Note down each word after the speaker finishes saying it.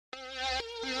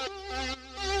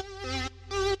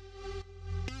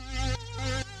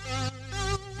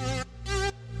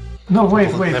No,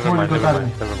 wait, Never mind.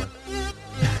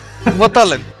 What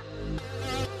talent?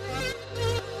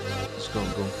 Let's go.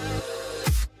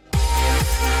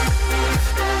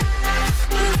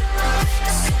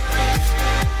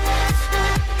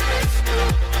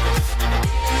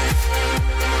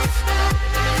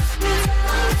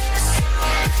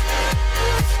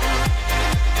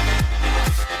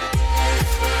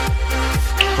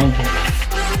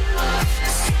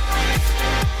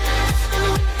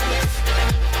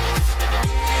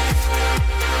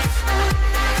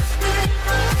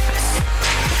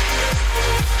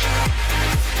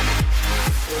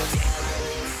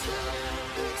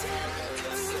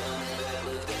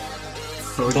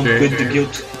 Don't quit the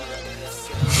guild.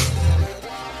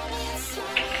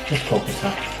 Just focus,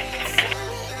 huh?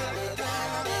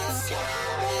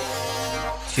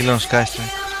 Heal on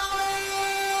Skystrike.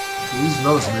 He's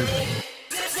low, man.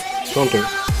 Counter.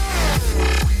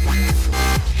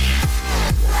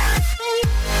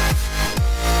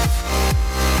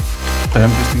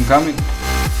 Tempest incoming.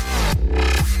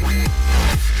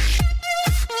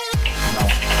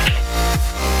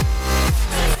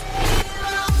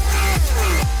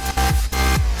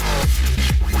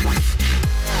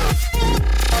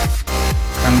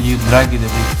 Can you drag it a bit?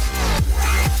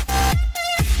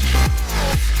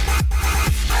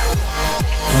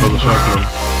 For the cyclone.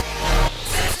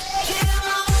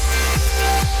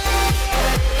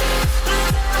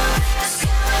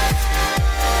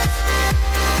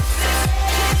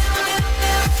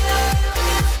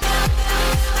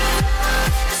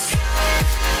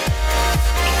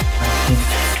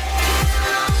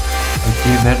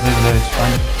 Okay, there is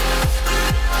fine.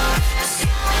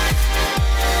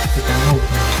 You can move.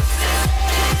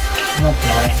 Not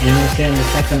now. You will see in the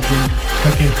second team.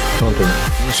 Okay. Counter.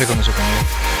 No second, yeah.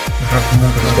 You have to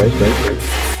move it. Right.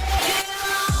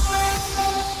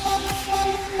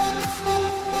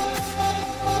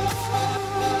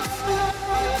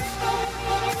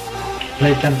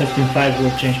 Play Tempest in 5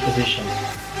 will change position.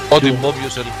 Odin, mob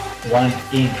yourself. 1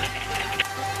 in.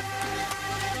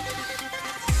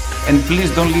 And please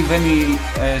don't leave any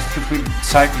stupid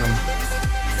cyclone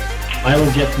I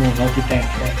will get more multi-tank.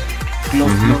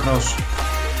 close to the cross.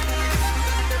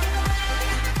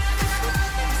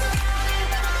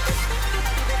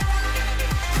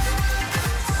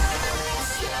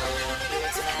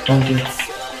 Don't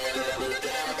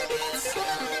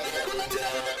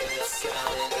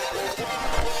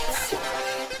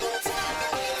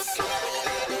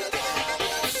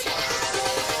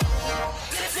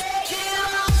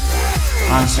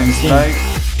Ancient strike.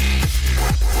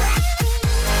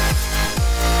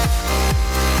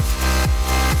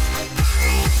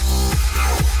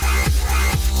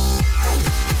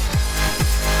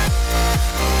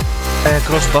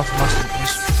 Cross buff master,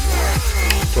 please.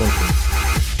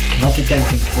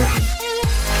 multi-tanking.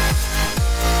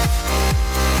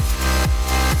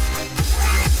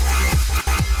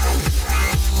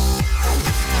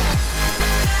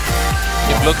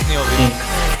 You blocked me over here.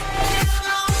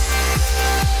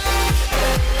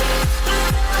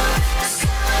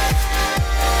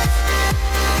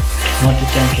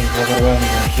 Multi-tanking, overwhelming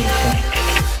and heal tank.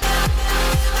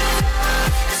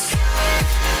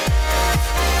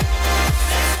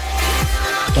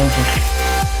 Don't think.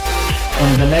 On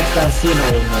the next unseen I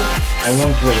will move. I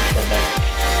won't wait for that.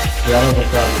 We are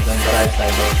overcrowded on the right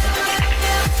side also.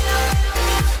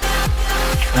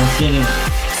 Unseen in.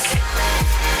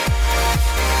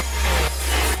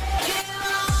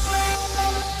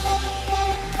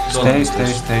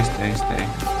 Stay.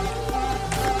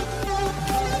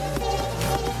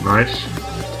 Nice.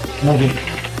 Moving.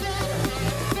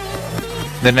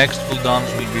 The next cooldowns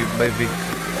will be by Vic.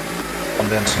 And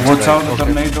then Watch out the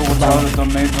tornado, watch out the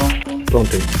tornado.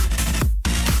 Counter.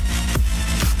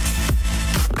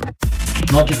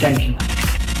 Multi-tanking.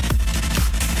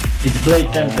 It's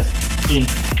Blade Tempest. In.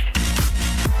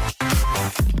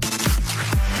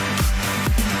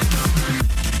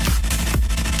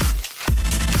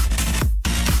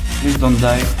 Please don't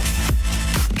die.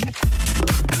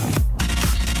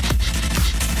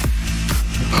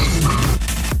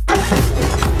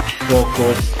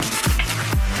 Focus.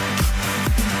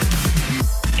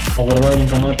 Overwhelming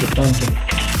the multi-tanking.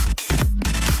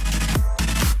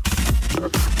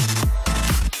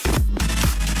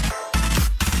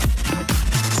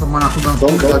 Someone who down.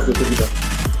 Don't block the Tevita.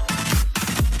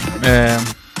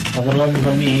 Overwhelming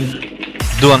the me.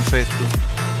 Do unfaith too.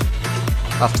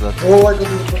 After that. Oh, I got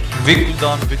Vic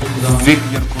cooldown. Vic,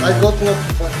 your cool. I got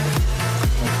notified.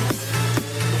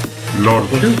 Lord.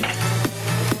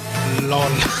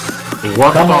 LOL.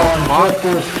 What Come the on, fuck?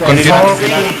 focus.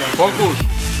 Focus.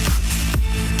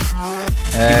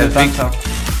 Keep the Vic. tanks up.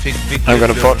 Big I'm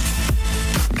gonna bot. bot.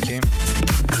 Okay.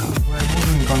 We're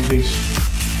moving on this.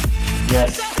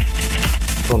 Yes.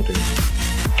 Counting.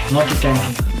 Not to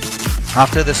tanking.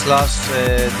 After this last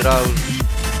draw,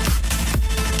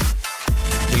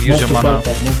 you use Move your to mana.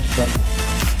 purple, move to purple.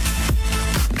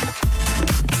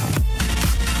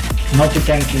 Not to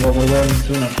tanking, overwhelming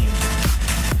soon on him.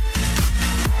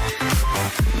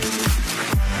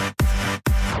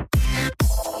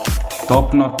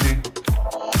 Top naughty.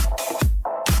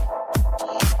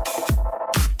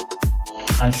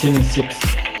 I'm seeing 6.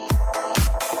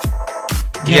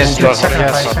 Yes, Yes,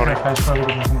 Sacrifice, yes. sacrifice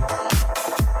probably with me.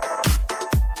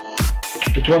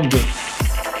 It won't be.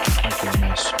 Okay,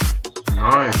 nice.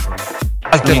 Nice one.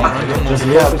 Just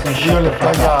focus and shut the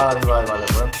fuck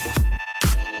up.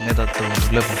 Ναι, το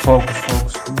βλέπω. Focus,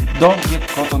 focus. Don't get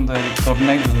caught on the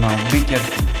tornadoes now. Be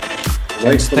careful.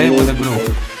 Wait for Stay with the move to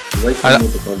group. come. Wait for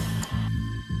move to come.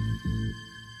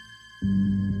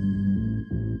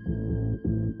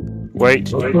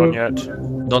 Wait, not yet.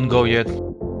 Don't go yet.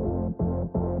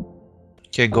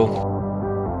 Okay, go.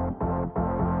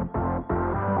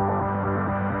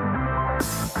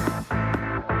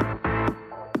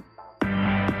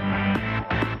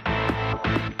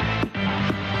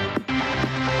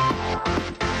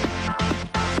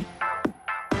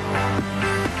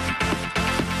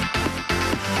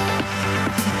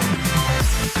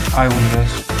 I will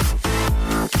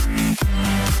rest.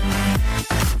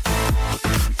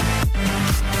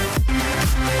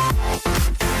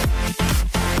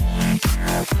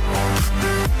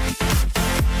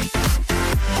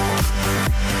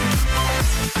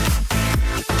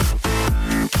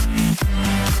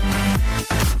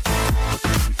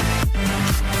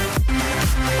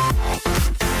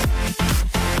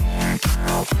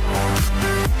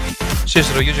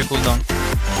 Cicero, use your cooldown.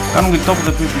 Can we top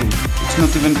the people? It's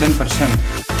not even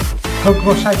 10%.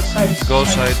 Go sides. Go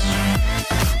sides.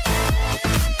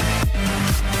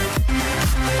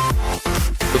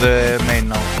 To the main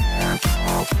now.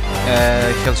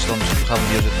 Hellstorms, you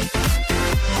haven't used it.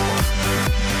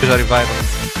 Use a revival.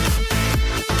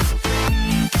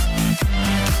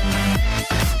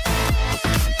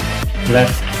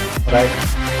 Left, right.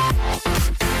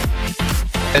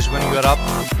 Yes, when you are up,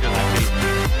 you can kill.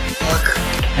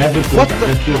 Every what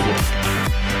just use it.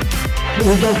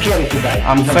 We don't care if you die.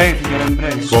 I'm faith, your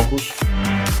embrace. Focus.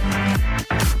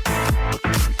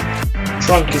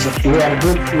 Trunk is a We are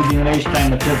good within range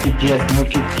time at 30 PS, no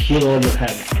kick, heal all you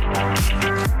have.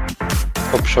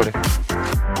 Oh, sorry.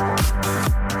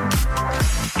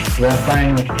 We are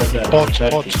fine with the pot.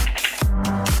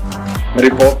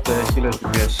 Report the healer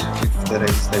DPS if the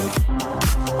range is stable.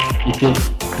 It is.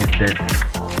 It's dead.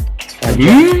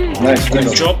 Nice, good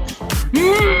job.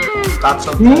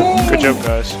 Good job,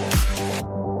 guys.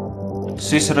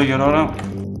 Cicero, your aura.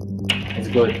 It's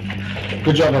good.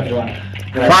 Good job, everyone.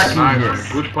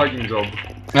 Nice. Good fighting job.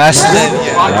 Nice,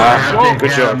 yeah.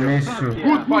 Good job. Good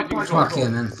fighting job. Good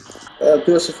fighting job.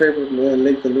 Do us a favor,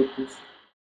 link the loot, please.